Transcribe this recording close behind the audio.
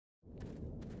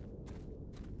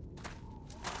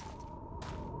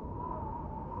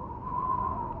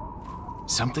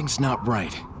Something's not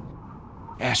right.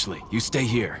 Ashley, you stay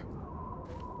here.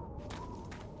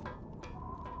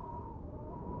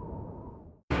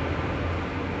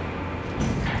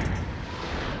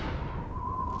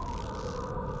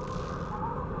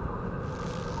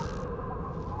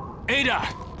 Ada!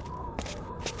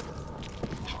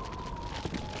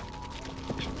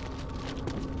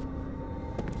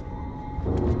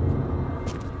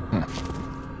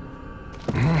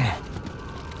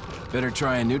 Better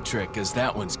try a new trick, cause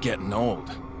that one's getting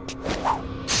old.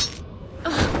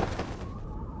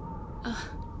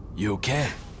 You okay?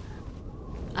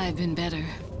 I've been better.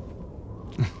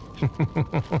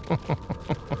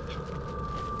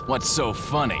 What's so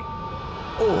funny?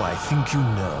 Oh, I think you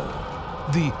know.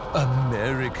 The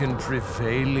American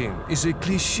prevailing is a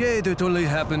cliché that only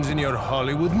happens in your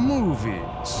Hollywood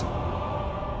movies.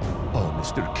 Oh,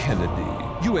 Mr.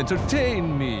 Kennedy, you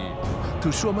entertain me.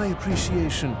 To show my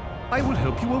appreciation, I will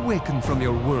help you awaken from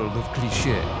your world of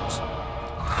clichés.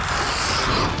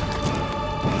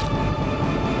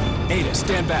 Ada,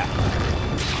 stand back.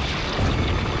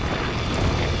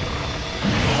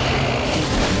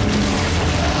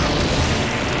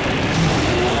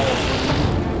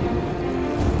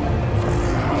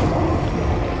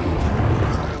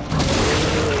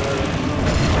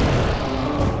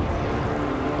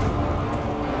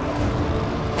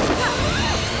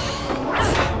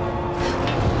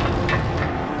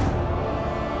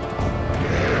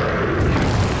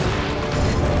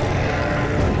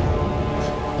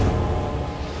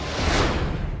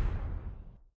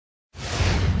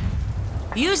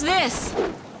 Use this!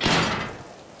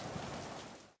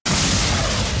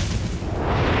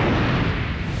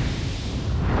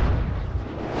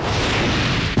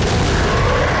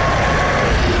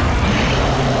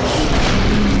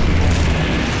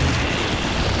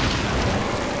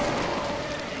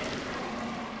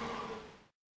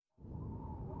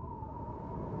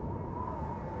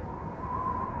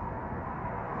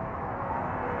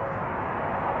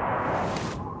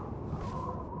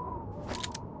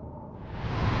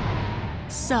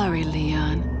 Sorry,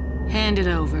 Leon. Hand it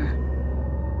over.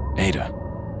 Ada,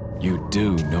 you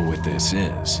do know what this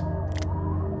is.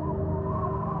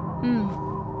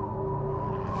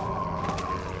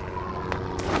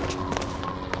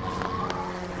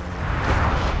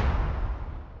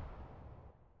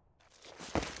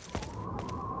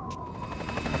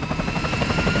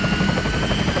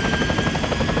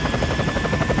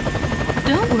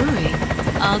 Don't worry.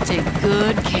 I'll take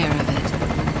good care of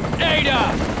it.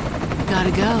 Ada!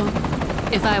 Gotta go.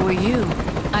 If I were you,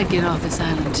 I'd get off this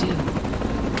island too.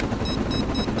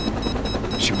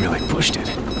 She really pushed it.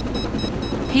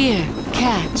 Here,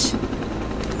 catch.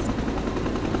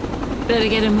 Better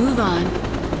get a move on.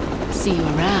 See you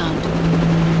around.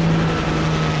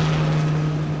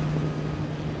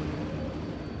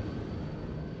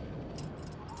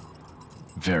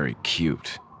 Very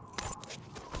cute.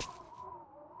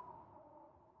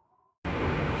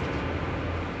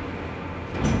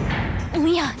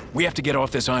 Leon, We have to get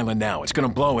off this island now. It's gonna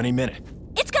blow any minute.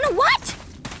 it's gonna what?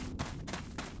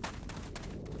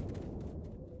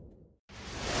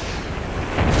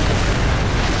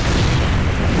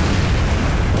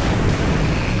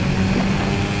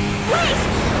 Please!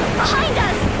 Behind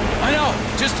us! I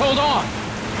know! Just hold on!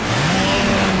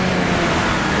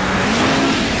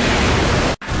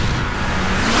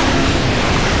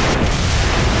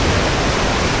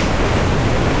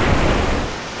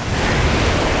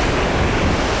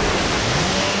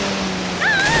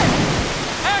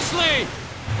 Ashley!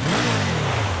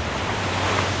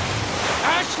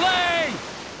 Ashley!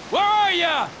 Where are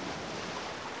you?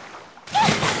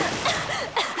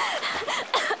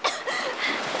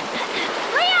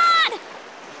 Leon!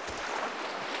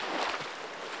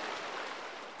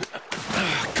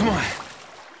 Come on.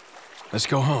 Let's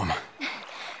go home.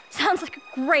 Sounds like a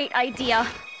great idea.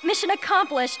 Mission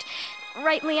accomplished.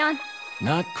 Right, Leon?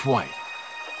 Not quite.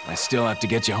 I still have to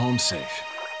get you home safe.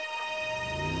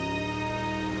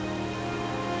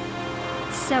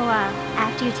 So,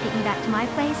 after you take me back to my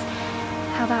place,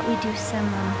 how about we do some,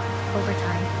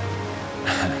 overtime?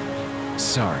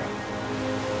 Sorry.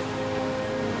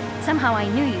 Somehow I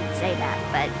knew you'd say that,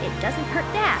 but it doesn't hurt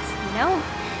to ask, you know?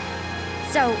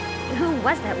 So, who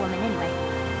was that woman anyway?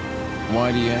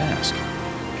 Why do you ask?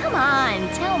 Come on,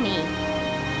 tell me.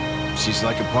 She's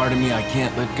like a part of me I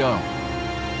can't let go.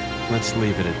 Let's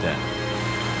leave it at that.